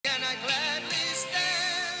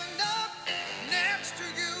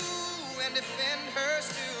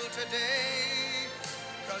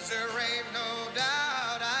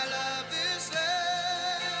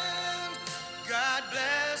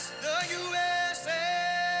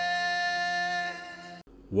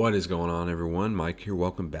What is going on, everyone? Mike here.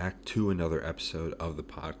 Welcome back to another episode of the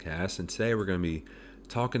podcast. And today we're going to be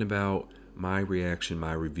talking about my reaction,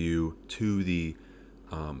 my review to the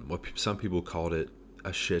some people called it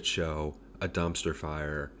a shit show, a dumpster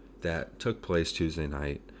fire that took place Tuesday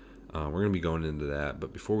night. We're going to be going into that.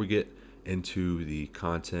 But before we get into the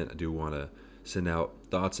content, I do want to send out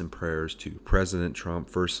thoughts and prayers to President Trump,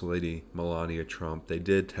 First Lady Melania Trump. They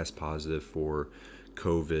did test positive for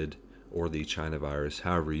COVID or the China virus,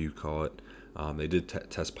 however you call it. They did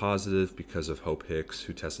test positive because of Hope Hicks,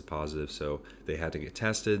 who tested positive, so they had to get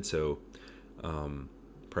tested. So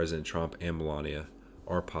President Trump and Melania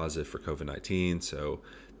are positive for COVID-19, so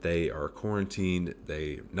they are quarantined.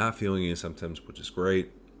 They're not feeling any symptoms, which is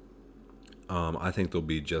great. I think they'll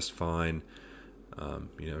be just fine.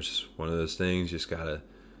 It's just one of those things. You just gotta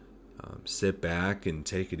sit back and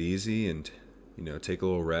take it easy, and take a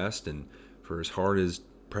little rest. And for as hard as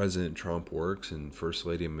President Trump works and First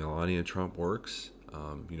Lady Melania Trump works,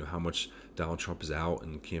 how much Donald Trump is out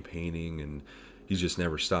and campaigning, and he just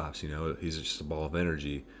never stops. He's just a ball of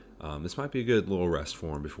energy. This might be a good little rest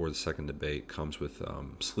for him before the second debate comes with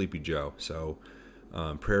Sleepy Joe. So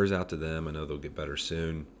prayers out to them. I know they'll get better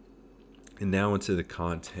soon. And now into the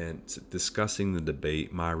content, discussing the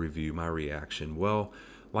debate, my review, my reaction. Well,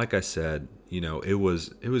 like I said, it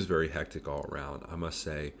was very hectic all around, I must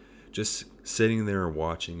say. Just sitting there and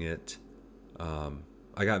watching it,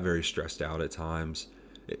 I got very stressed out at times.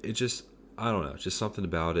 It just, I don't know, just something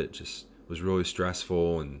about it just was really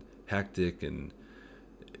stressful and hectic, and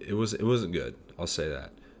it wasn't good. I'll say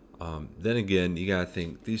that. Then again, you gotta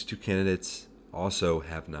think these two candidates also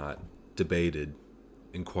have not debated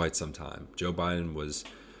in quite some time. Joe Biden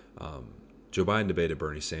debated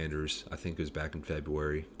Bernie Sanders. I think it was back in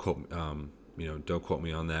February. Don't quote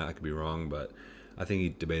me on that. I could be wrong, but I think he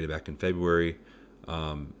debated back in February,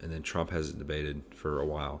 and then Trump hasn't debated for a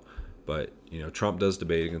while. But Trump does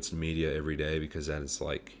debate against the media every day because that is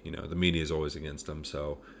the media is always against him.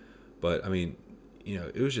 So, but I mean,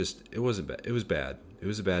 it wasn't bad. It was bad. It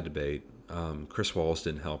was a bad debate. Chris Wallace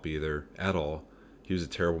didn't help either at all. He was a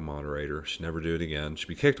terrible moderator. Should never do it again. Should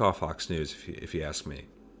be kicked off Fox News if you ask me.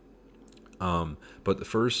 But the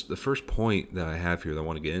first point that I have here that I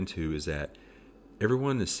want to get into is that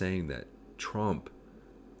everyone is saying that Trump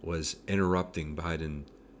was interrupting Biden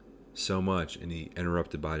so much, and he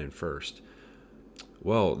interrupted Biden first.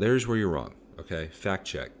 Well, there's where you're wrong. Okay, fact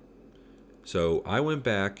check. So I went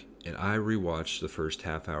back and I rewatched the first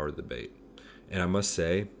half hour of the debate, and I must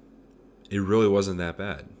say, it really wasn't that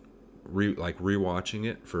bad. Rewatching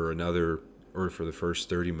it for the first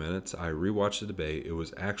 30 minutes, I rewatched the debate. It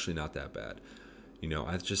was actually not that bad.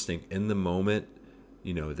 I just think in the moment,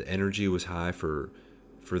 the energy was high for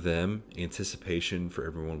them, anticipation for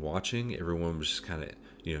everyone watching. Everyone was just kind of,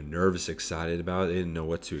 nervous, excited about it. They didn't know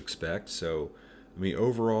what to expect. So,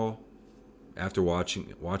 overall, after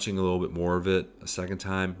watching a little bit more of it a second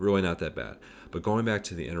time, really not that bad. But going back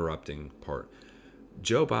to the interrupting part,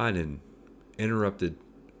 Joe Biden interrupted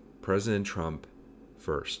President Trump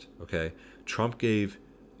first. Okay, Trump gave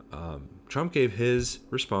his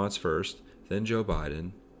response first, then Joe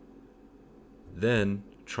Biden, then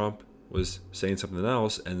Trump was saying something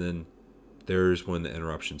else, and then there's when the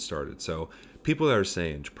interruption started. So people that are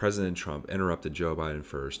saying President Trump interrupted Joe Biden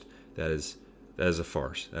first, that is a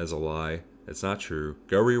farce. That is a lie. That's not true.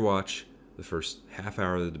 Go rewatch the first half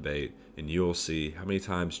hour of the debate, and you'll see how many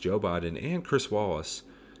times Joe Biden and Chris Wallace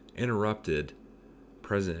interrupted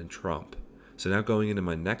President Trump. So now going into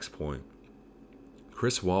my next point,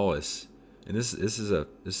 Chris Wallace, and this is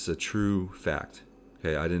a true fact.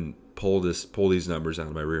 Okay, I didn't pull these numbers out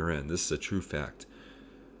of my rear end. This is a true fact.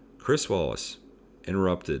 Chris Wallace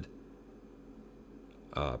interrupted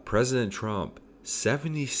President Trump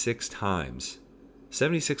 76 times.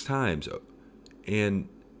 76 times. And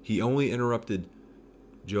he only interrupted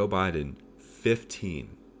Joe Biden 15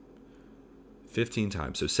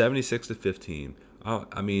 times. So 76 to 15.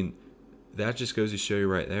 That just goes to show you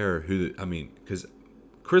right there because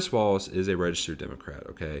Chris Wallace is a registered Democrat,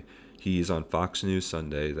 okay? He's on Fox News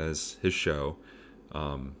Sunday. That is his show.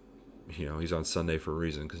 He's on Sunday for a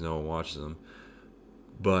reason because no one watches him.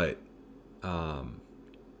 But,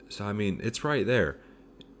 it's right there.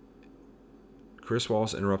 Chris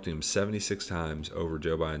Wallace interrupting him 76 times over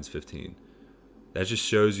Joe Biden's 15. That just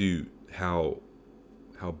shows you how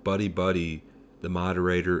buddy the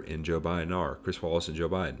moderator and Joe Biden are. Chris Wallace and Joe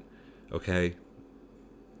Biden. Okay.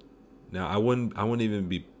 Now I wouldn't even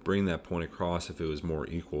be bringing that point across if it was more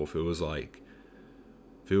equal. If it was like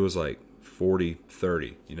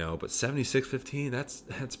 40-30, but 76-15,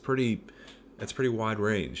 that's pretty wide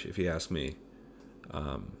range if you ask me.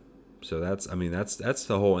 So that's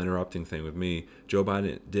the whole interrupting thing with me. Joe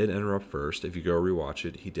Biden did interrupt first. If you go rewatch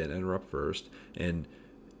it, he did interrupt first. And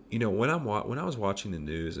when I was watching the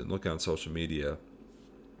news and looking on social media,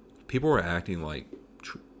 people were acting like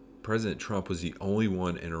President Trump was the only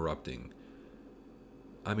one interrupting.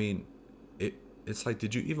 I mean, it's like,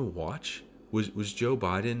 did you even watch? Was Joe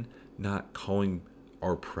Biden not calling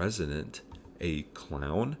our president a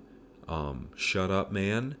clown? Shut up,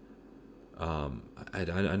 man. I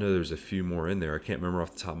know there's a few more in there. I can't remember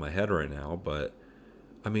off the top of my head right now, but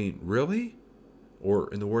I mean, really?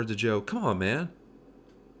 Or in the words of Joe, come on, man.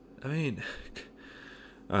 I mean,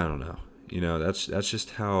 I don't know. That's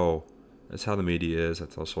just how the media is.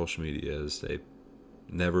 That's how social media is.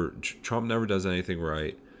 Trump never does anything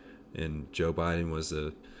right, and Joe Biden was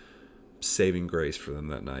a saving grace for them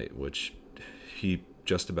that night, which he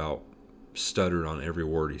just about stuttered on every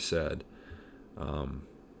word he said.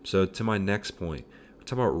 So to my next point, we're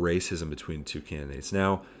talking about racism between the two candidates.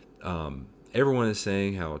 Now, everyone is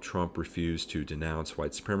saying how Trump refused to denounce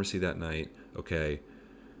white supremacy that night. Okay.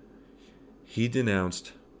 He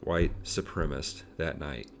denounced white supremacists that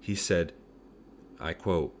night. He said, I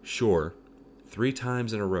quote, sure, 3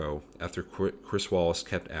 times in a row after Chris Wallace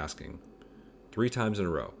kept asking. 3 times in a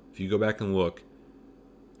row. If you go back and look,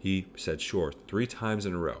 he said sure 3 times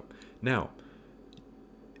in a row. Now,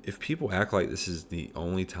 if people act like this is the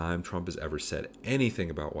only time Trump has ever said anything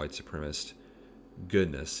about white supremacists,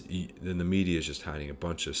 goodness, then the media is just hiding a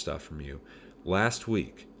bunch of stuff from you. Last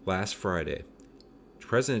Friday,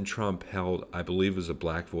 President Trump held, I believe it was a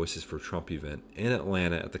Black Voices for Trump event in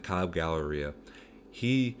Atlanta at the Cobb Galleria.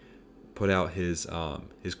 He put out his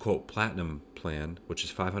quote platinum plan, which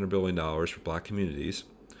is $500 billion for black communities,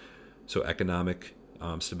 so economic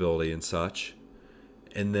stability and such.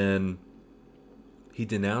 And then he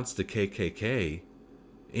denounced the KKK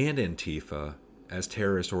and Antifa as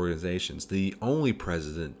terrorist organizations, the only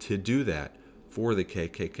president to do that for the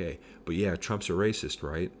KKK. But yeah, Trump's a racist,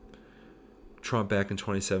 right? Trump back in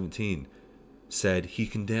 2017 said he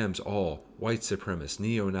condemns all white supremacists,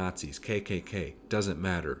 neo-Nazis, KKK, doesn't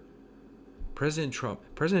matter. President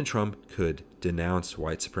Trump could denounce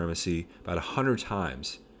white supremacy about 100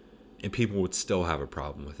 times and people would still have a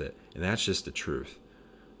problem with it. And that's just the truth.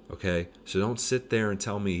 Okay? So don't sit there and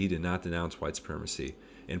tell me he did not denounce white supremacy.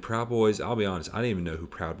 And Proud Boys, I'll be honest, I didn't even know who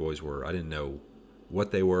Proud Boys were. I didn't know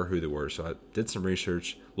what they were, who they were. So I did some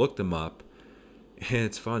research, looked them up, and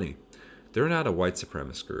it's funny. They're not a white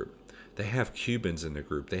supremacist group. They have Cubans in their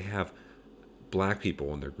group. They have black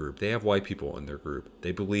people in their group. They have white people in their group.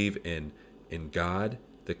 They believe in God,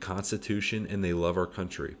 the Constitution, and they love our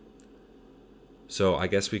country. So I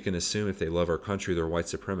guess we can assume if they love our country, they're white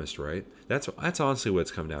supremacists, right? That's honestly what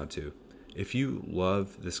it's come down to. If you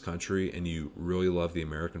love this country and you really love the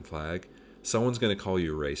American flag, someone's going to call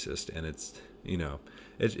you a racist, and it's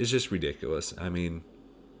just ridiculous. I mean,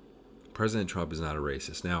 President Trump is not a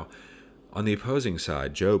racist. Now, on the opposing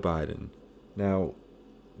side, Joe Biden. Now,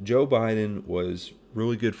 Joe Biden was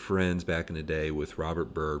really good friends back in the day with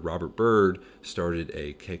Robert Byrd. Robert Byrd started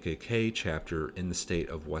a KKK chapter in the state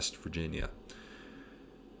of West Virginia.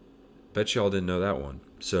 Bet y'all didn't know that one.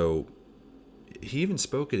 So he even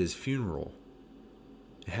spoke at his funeral,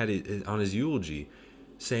 had it on his eulogy,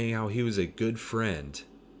 saying how he was a good friend.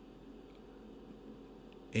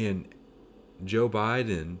 And Joe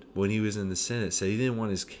Biden, when he was in the Senate, said he didn't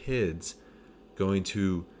want his kids going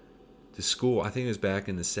to school. I think it was back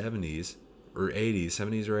in the 70s or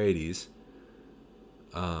 80s,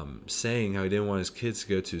 saying how he didn't want his kids to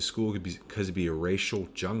go to school because it'd be a racial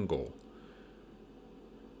jungle.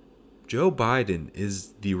 Joe Biden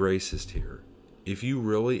is the racist here. If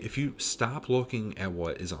you stop looking at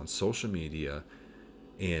what is on social media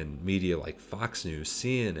and media like Fox News,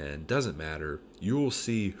 CNN, doesn't matter, you will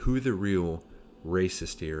see who the real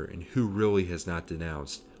racist here and who really has not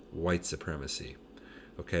denounced white supremacy.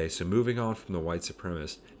 Okay, so moving on from the white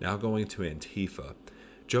supremacist, now going to Antifa.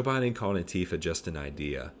 Joe Biden called Antifa just an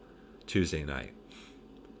idea Tuesday night.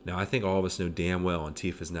 Now, I think all of us know damn well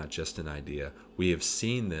Antifa is not just an idea. We have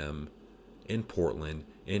seen them in Portland,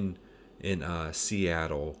 in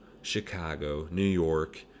Seattle, Chicago, New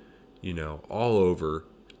York, all over,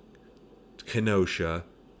 Kenosha,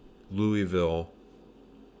 Louisville,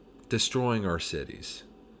 destroying our cities.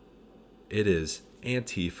 It is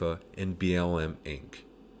Antifa and BLM Inc.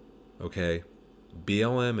 Okay?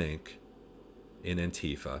 BLM Inc. and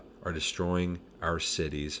Antifa are destroying our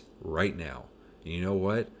cities right now. And you know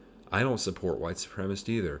what? I don't support white supremacists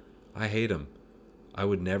either. I hate them. I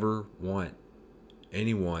would never want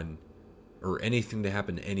anyone or anything to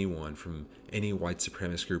happen to anyone from any white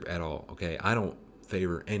supremacist group at all. Okay? I don't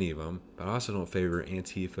favor any of them, but I also don't favor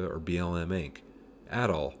Antifa or BLM Inc. at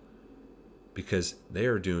all, because they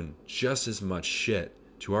are doing just as much shit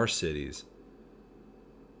to our cities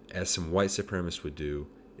as some white supremacists would do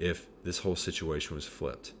if this whole situation was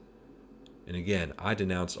flipped. And again, I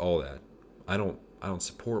denounce all that. I don't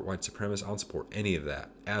support white supremacists. I don't support any of that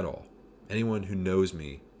at all. Anyone who knows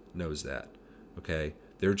me knows that. Okay?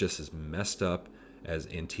 They're just as messed up as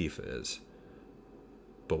Antifa is.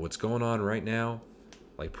 But what's going on right now,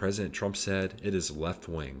 like President Trump said, it is left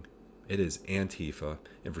wing. It is Antifa.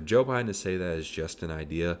 And for Joe Biden to say that is just an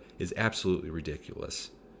idea is absolutely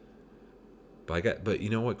ridiculous. But you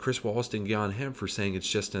know what? Chris Wallace didn't get on him for saying it's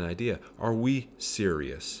just an idea. Are we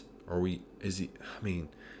serious?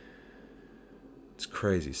 It's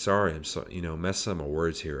crazy. Sorry, I'm so, messing up my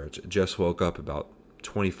words here. I just woke up about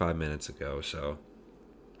 25 minutes ago, so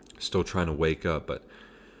still trying to wake up. But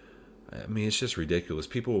it's just ridiculous.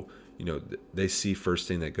 People, they see first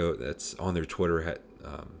thing that's on their Twitter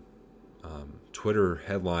Twitter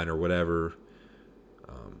headline or whatever,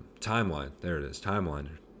 timeline. There it is, timeline,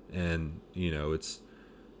 and it's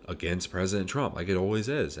against President Trump, like it always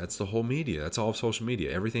is. That's the whole media. That's all of social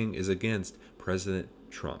media. Everything is against President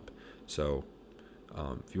Trump. So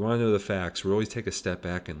if you want to know the facts, really take a step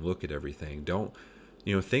back and look at everything. Don't,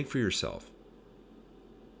 think for yourself.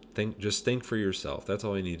 Just think for yourself. That's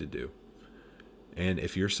all you need to do. And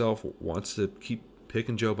if yourself wants to keep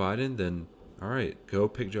picking Joe Biden, then all right, go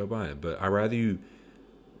pick Joe Biden. But I'd rather you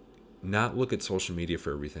not look at social media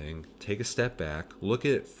for everything. Take a step back, look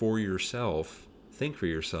at it for yourself, think for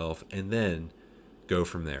yourself, and then go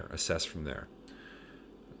from there, assess from there.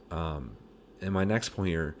 And my next point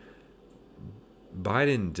here,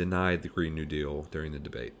 Biden denied the Green New Deal during the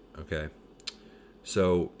debate, okay?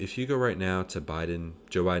 So if you go right now to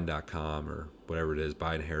JoeBiden.com or whatever it is,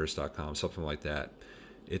 BidenHarris.com, something like that,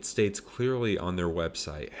 it states clearly on their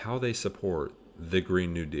website how they support the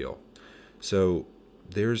Green New Deal. So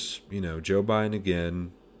there's, Joe Biden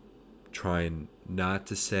again trying not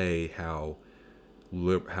to say how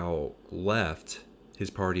left his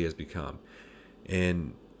party has become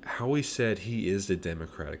and how he said he is the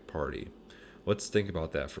Democratic Party. Let's think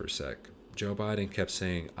about that for a sec. Joe Biden kept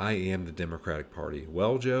saying, I am the Democratic Party.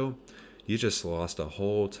 Well, Joe, you just lost a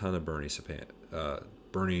whole ton of Bernie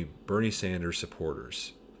Sanders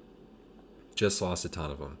supporters. Just lost a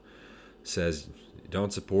ton of them. Says, you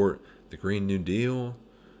don't support the Green New Deal.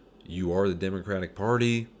 You are the Democratic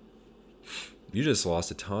Party. You just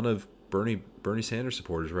lost a ton of Bernie Sanders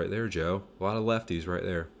supporters right there, Joe. A lot of lefties right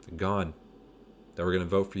there. Gone. That were going to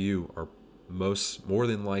vote for you are more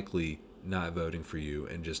than likely not voting for you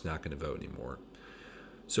and just not going to vote anymore.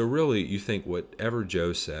 So really, you think whatever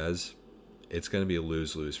Joe says, it's going to be a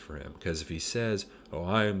lose-lose for him. Because if he says, oh,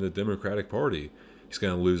 I am the Democratic Party, he's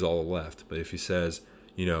going to lose all the left. But if he says,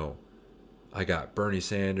 I got Bernie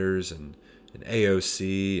Sanders and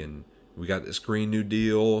AOC and we got this Green New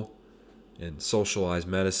Deal and socialized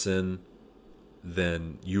medicine,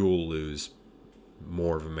 then you will lose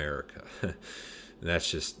more of America.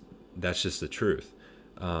 That's just the truth.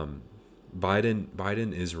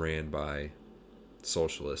 Biden is ran by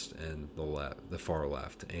socialists and the far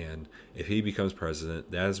left, and if he becomes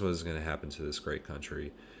president, that is what is going to happen to this great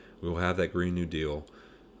country. We will have that Green New Deal.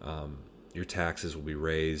 Your taxes will be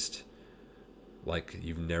raised like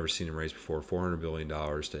you've never seen them raised before, $400 billion to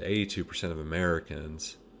 82% of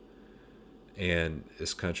Americans, and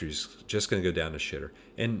this country's just going to go down the shitter.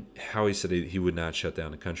 And how he said he would not shut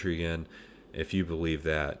down the country again. If you believe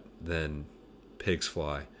that, then pigs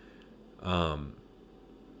fly.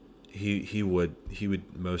 He would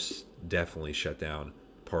most definitely shut down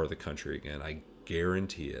part of the country again. I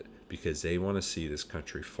guarantee it, because they want to see this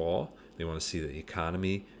country fall. They want to see the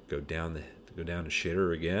economy go down the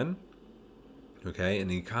shitter again. Okay, and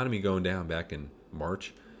the economy going down back in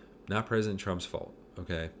March, not President Trump's fault.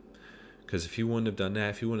 Okay, because if he wouldn't have done that,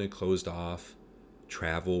 if he wouldn't have closed off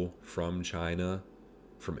travel from China,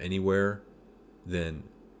 from anywhere, then,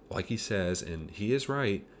 like he says, and he is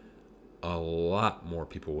right, a lot more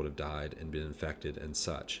people would have died and been infected and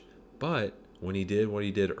such. But when he did what he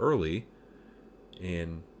did early,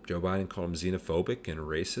 and Joe Biden called him xenophobic and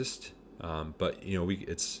racist, but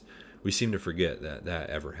we seem to forget that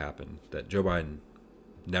ever happened. That Joe Biden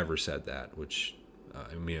never said that, which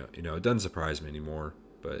it doesn't surprise me anymore.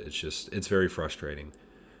 But it's very frustrating.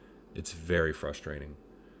 It's very frustrating.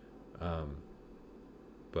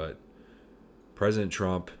 But President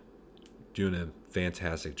Trump doing a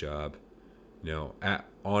fantastic job.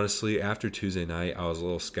 Honestly, after Tuesday night, I was a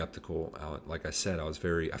little skeptical. Like I said, I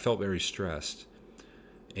felt very stressed,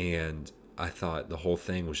 and I thought the whole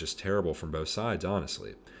thing was just terrible from both sides,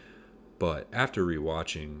 honestly. But after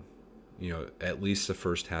rewatching, at least the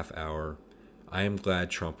first half hour, I am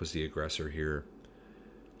glad Trump was the aggressor here.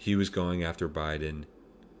 He was going after Biden,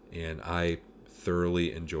 and I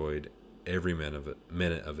thoroughly enjoyed every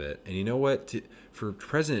minute of it. And you know what? For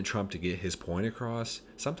President Trump to get his point across,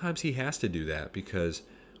 sometimes he has to do that, because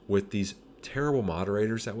with these terrible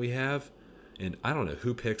moderators that we have, and I don't know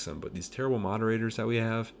who picks them, but these terrible moderators that we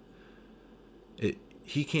have,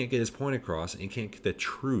 he can't get his point across, and he can't get the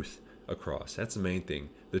truth across. That's the main thing,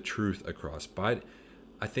 the truth across. Biden,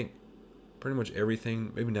 I think pretty much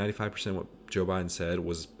everything, maybe 95% what Joe Biden said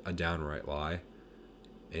was a downright lie,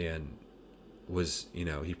 and was,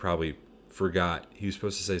 he probably forgot he was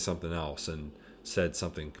supposed to say something else and said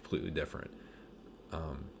something completely different.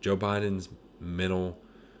 Joe Biden's mental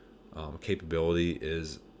capability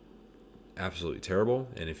is absolutely terrible,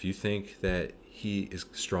 and if you think that he is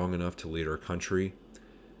strong enough to lead our country,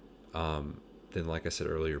 then, like I said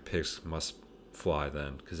earlier, pigs must fly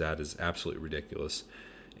then, because that is absolutely ridiculous.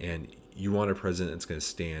 And you want a president that's going to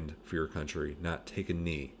stand for your country, not take a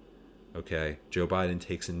knee. Okay, Joe Biden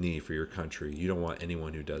takes a knee for your country. You don't want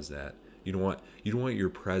anyone who does that. You don't want your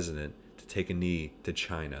president to take a knee to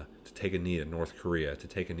China, to take a knee to North Korea, to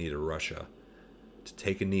take a knee to Russia, to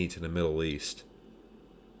take a knee to the Middle East.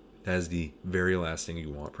 That is the very last thing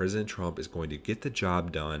you want. President Trump is going to get the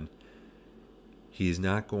job done. He is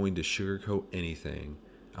not going to sugarcoat anything.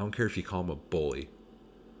 I don't care if you call him a bully.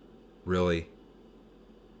 Really?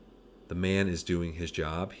 The man is doing his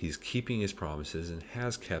job. He's keeping his promises and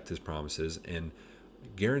has kept his promises, and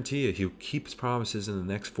guarantee you he'll keep his promises in the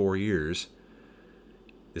next 4 years.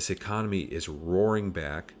 This economy is roaring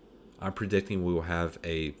back. I'm predicting we will have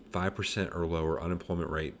a 5% or lower unemployment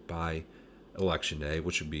rate by Election Day,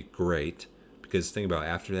 which would be great, because think about it,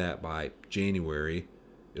 after that, by January,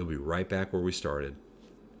 it'll be right back where we started.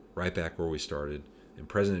 Right back where we started. And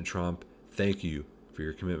President Trump, thank you for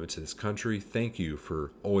your commitment to this country. Thank you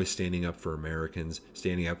for always standing up for Americans,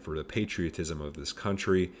 standing up for the patriotism of this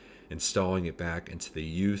country, installing it back into the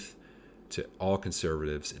youth, to all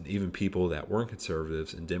conservatives, and even people that weren't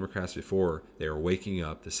conservatives and Democrats before. They are waking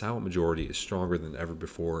up. The silent majority is stronger than ever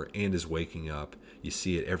before and is waking up. You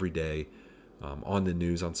see it every day on the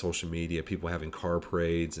news, on social media, people having car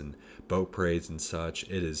parades and boat parades and such.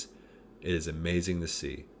 It is amazing to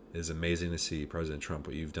see. It is amazing to see, President Trump,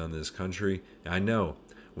 what you've done to this country. And I know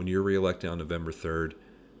when you're reelected on November 3rd,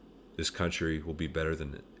 this country will be better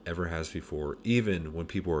than it ever has before, even when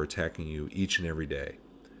people are attacking you each and every day.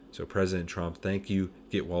 So President Trump, thank you.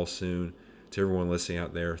 Get well soon. To everyone listening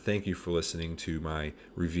out there, thank you for listening to my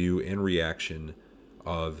review and reaction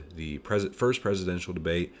of the first presidential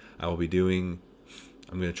debate. I'm going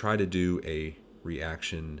to try to do a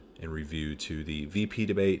reaction and review to the VP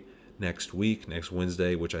debate next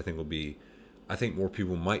Wednesday, which I think more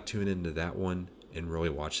people might tune into that one and really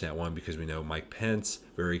watch that one, because we know Mike Pence,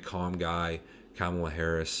 very calm guy, Kamala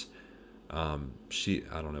Harris, I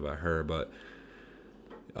don't know about her, but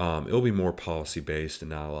it'll be more policy based and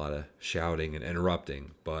not a lot of shouting and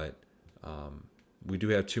interrupting. But we do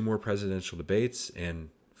have 2 more presidential debates, and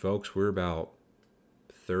folks, we're about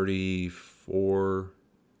 35 or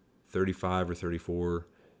 34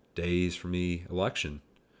 days from the election.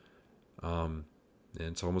 And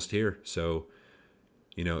it's almost here. So,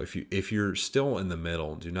 if you're still in the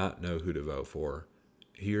middle, do not know who to vote for,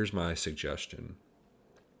 here's my suggestion.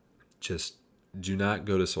 Just do not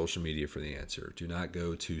go to social media for the answer. Do not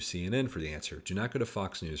go to CNN for the answer. Do not go to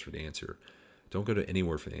Fox News for the answer. Don't go to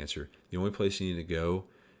anywhere for the answer. The only place you need to go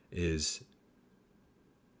is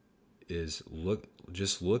look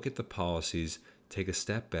at the policies, take a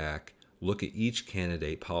step back, look at each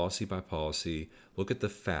candidate policy by policy, look at the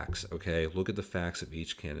facts, okay? Look at the facts of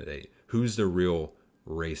each candidate. Who's the real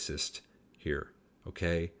racist here,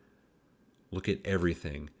 okay? Look at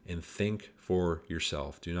everything and think for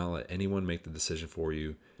yourself. Do not let anyone make the decision for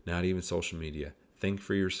you, not even social media. Think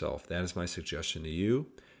for yourself. That is my suggestion to you,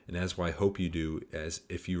 and that's why I hope you do, as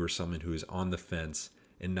if you are someone who is on the fence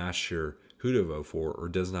and not sure who to vote for or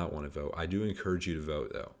does not want to vote. I do encourage you to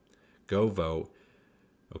vote, though. Go vote.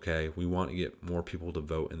 Okay, we want to get more people to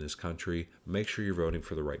vote in this country. Make sure you're voting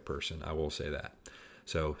for the right person. I will say that.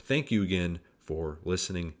 So thank you again for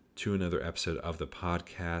listening to another episode of the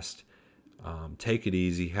podcast. Take it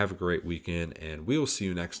easy. Have a great weekend, and we will see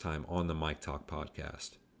you next time on the Mike Talk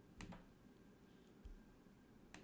Podcast.